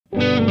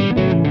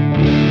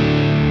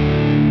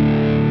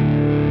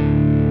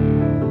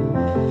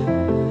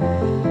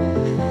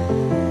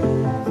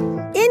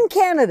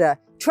Canada,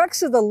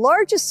 trucks are the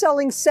largest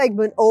selling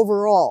segment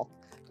overall.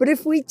 But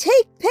if we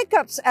take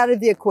pickups out of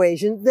the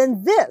equation,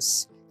 then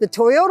this, the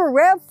Toyota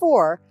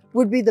RAV4,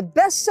 would be the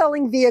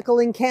best-selling vehicle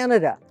in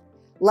Canada.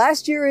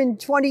 Last year in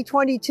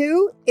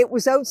 2022, it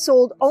was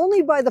outsold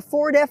only by the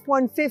Ford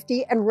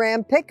F-150 and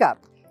Ram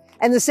pickup.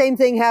 And the same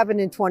thing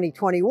happened in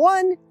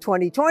 2021,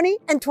 2020,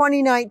 and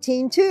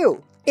 2019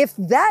 too. If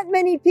that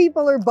many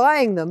people are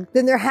buying them,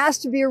 then there has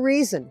to be a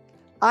reason.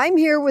 I'm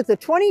here with the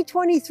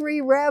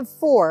 2023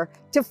 RAV4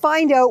 to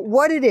find out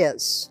what it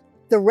is.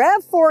 The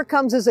RAV4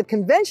 comes as a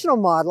conventional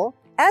model,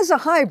 as a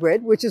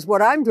hybrid, which is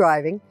what I'm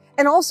driving,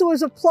 and also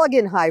as a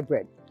plug-in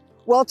hybrid.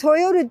 While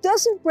Toyota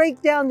doesn't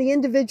break down the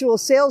individual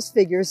sales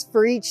figures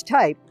for each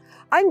type,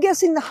 I'm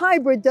guessing the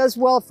hybrid does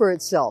well for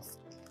itself.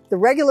 The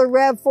regular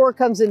RAV4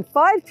 comes in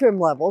 5 trim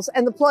levels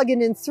and the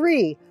plug-in in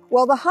 3,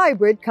 while the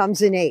hybrid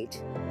comes in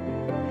 8.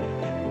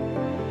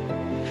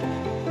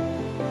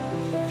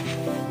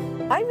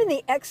 I'm in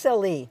the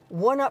XLE,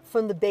 one up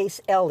from the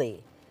base LE.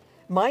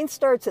 Mine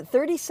starts at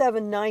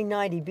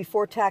 $37,990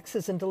 before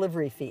taxes and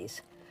delivery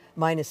fees.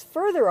 Mine is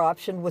further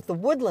optioned with the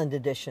Woodland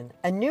Edition,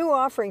 a new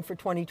offering for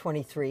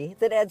 2023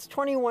 that adds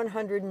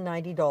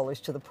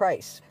 $2,190 to the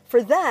price.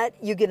 For that,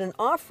 you get an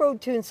off-road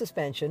tuned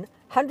suspension,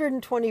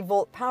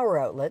 120-volt power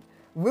outlet,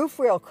 roof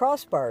rail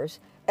crossbars,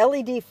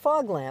 LED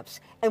fog lamps,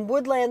 and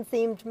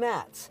Woodland-themed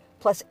mats,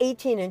 plus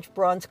 18-inch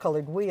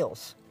bronze-colored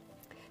wheels.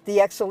 The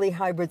XLE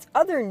Hybrid's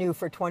other new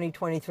for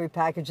 2023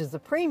 package is the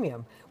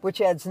Premium, which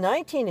adds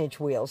 19-inch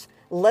wheels,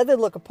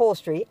 leather-look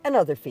upholstery, and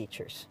other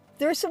features.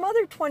 There are some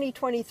other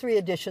 2023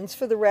 additions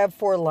for the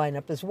RAV4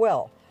 lineup as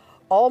well.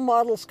 All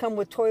models come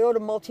with Toyota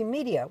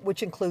Multimedia,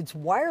 which includes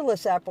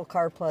wireless Apple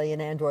CarPlay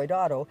and Android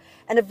Auto,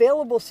 and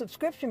available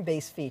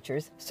subscription-based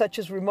features such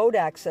as remote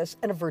access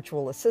and a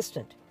virtual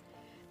assistant.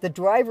 The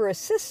driver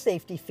assist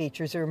safety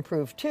features are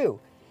improved too.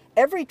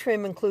 Every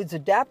trim includes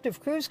adaptive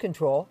cruise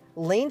control,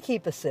 lane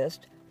keep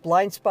assist,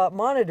 blind spot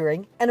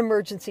monitoring, and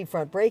emergency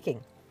front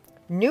braking.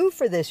 New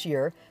for this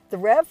year, the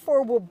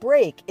RAV4 will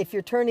brake if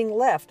you're turning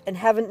left and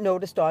haven't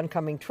noticed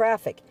oncoming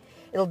traffic.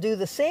 It'll do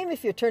the same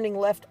if you're turning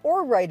left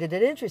or right at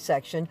an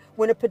intersection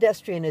when a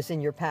pedestrian is in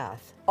your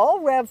path.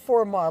 All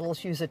RAV4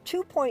 models use a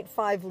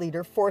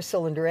 2.5-liter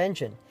 4-cylinder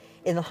engine.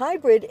 In the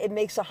hybrid, it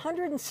makes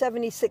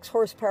 176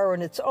 horsepower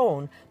on its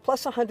own,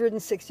 plus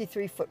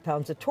 163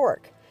 foot-pounds of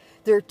torque.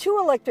 There are 2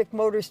 electric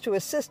motors to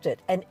assist it,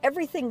 and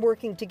everything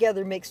working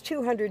together makes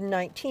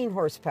 219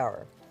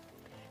 horsepower.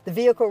 The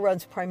vehicle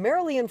runs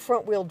primarily in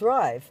front-wheel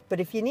drive, but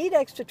if you need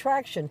extra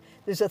traction,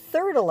 there's a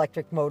 3rd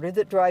electric motor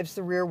that drives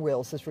the rear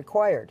wheels as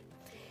required.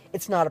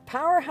 It's not a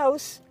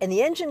powerhouse, and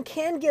the engine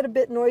can get a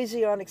bit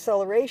noisy on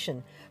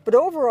acceleration, but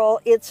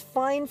overall, it's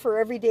fine for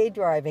everyday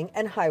driving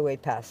and highway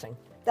passing.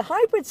 The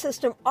hybrid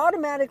system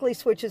automatically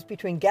switches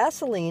between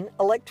gasoline,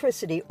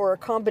 electricity, or a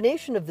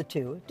combination of the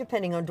two,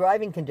 depending on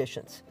driving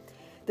conditions.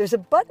 There's a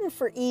button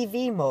for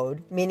EV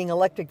mode, meaning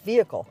electric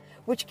vehicle,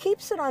 which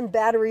keeps it on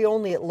battery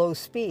only at low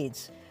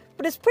speeds.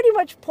 But it's pretty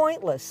much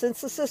pointless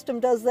since the system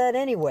does that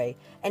anyway,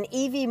 and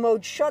EV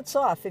mode shuts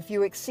off if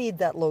you exceed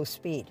that low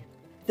speed.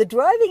 The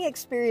driving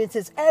experience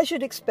is as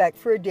you'd expect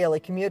for a daily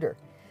commuter.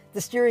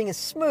 The steering is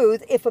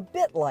smooth, if a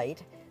bit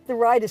light, the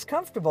ride is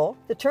comfortable,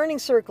 the turning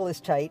circle is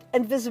tight,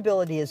 and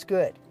visibility is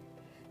good.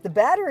 The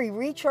battery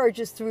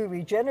recharges through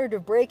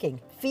regenerative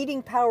braking,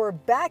 feeding power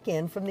back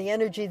in from the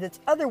energy that's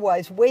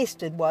otherwise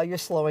wasted while you're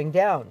slowing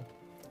down.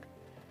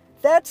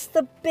 That's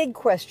the big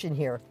question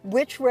here.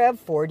 Which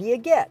RAV4 do you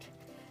get?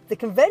 The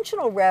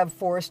conventional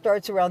RAV4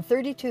 starts around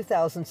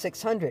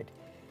 $32,600.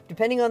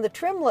 Depending on the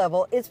trim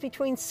level, it's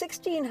between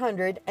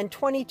 $1,600 and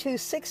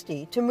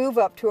 $2,260 to move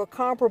up to a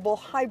comparable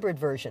hybrid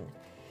version.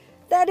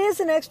 That is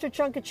an extra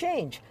chunk of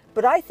change,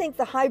 but I think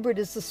the hybrid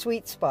is the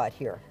sweet spot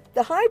here.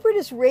 The hybrid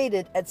is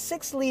rated at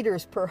 6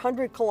 liters per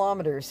 100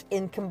 kilometers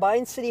in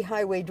combined city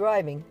highway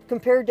driving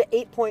compared to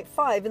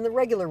 8.5 in the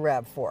regular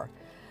RAV4.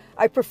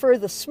 I prefer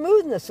the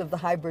smoothness of the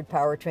hybrid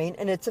powertrain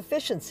and its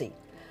efficiency.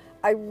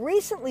 I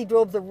recently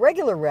drove the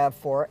regular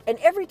RAV4, and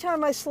every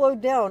time I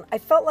slowed down, I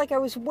felt like I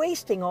was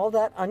wasting all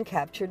that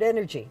uncaptured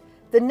energy.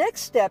 The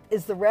next step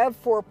is the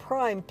RAV4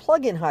 Prime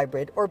plug-in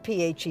hybrid, or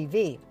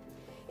PHEV.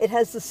 It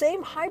has the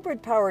same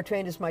hybrid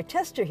powertrain as my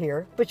tester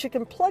here, but you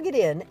can plug it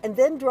in and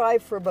then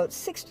drive for about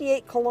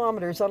 68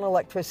 kilometers on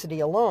electricity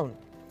alone.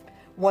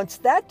 Once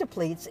that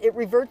depletes, it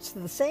reverts to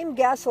the same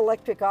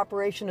gas-electric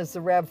operation as the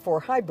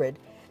RAV4 Hybrid,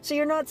 so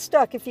you're not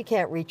stuck if you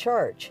can't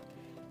recharge.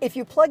 If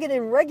you plug it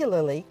in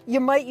regularly, you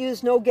might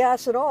use no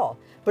gas at all,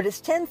 but it's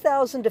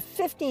 $10,000 to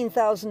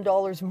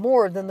 $15,000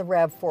 more than the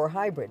RAV4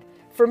 Hybrid.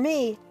 For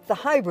me, the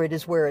hybrid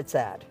is where it's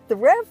at. The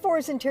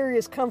RAV4's interior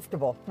is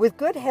comfortable, with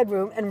good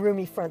headroom and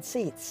roomy front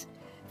seats.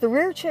 The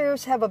rear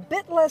chairs have a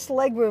bit less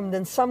legroom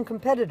than some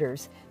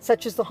competitors,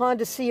 such as the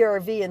Honda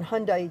CR-V and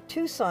Hyundai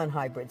Tucson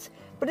hybrids,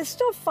 but it's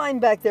still fine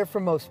back there for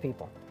most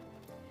people.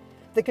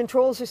 The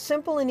controls are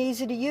simple and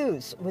easy to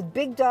use, with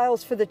big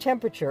dials for the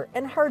temperature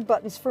and hard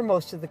buttons for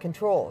most of the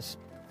controls.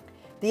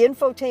 The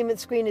infotainment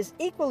screen is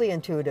equally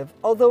intuitive,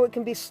 although it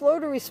can be slow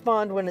to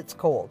respond when it's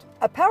cold.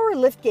 A power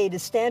liftgate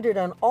is standard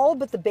on all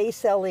but the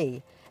base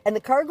LE, and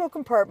the cargo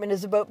compartment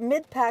is about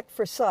mid-pack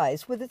for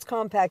size with its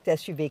compact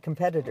SUV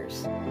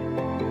competitors.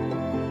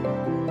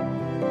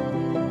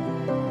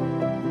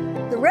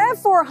 The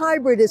RAV4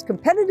 Hybrid is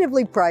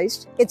competitively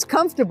priced, it's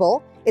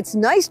comfortable, it's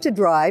nice to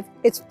drive,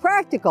 it's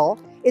practical,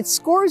 it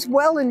scores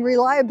well in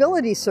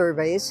reliability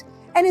surveys,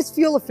 and it's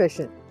fuel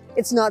efficient.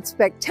 It's not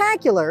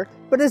spectacular,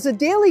 but as a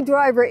daily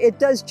driver, it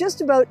does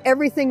just about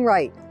everything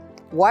right.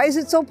 Why is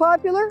it so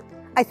popular?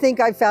 I think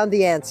I've found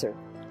the answer.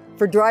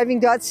 For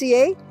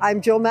Driving.ca,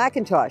 I'm Jill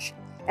McIntosh.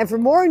 And for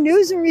more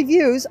news and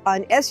reviews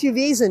on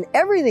SUVs and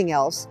everything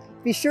else,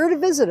 be sure to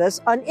visit us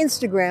on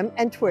Instagram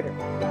and Twitter.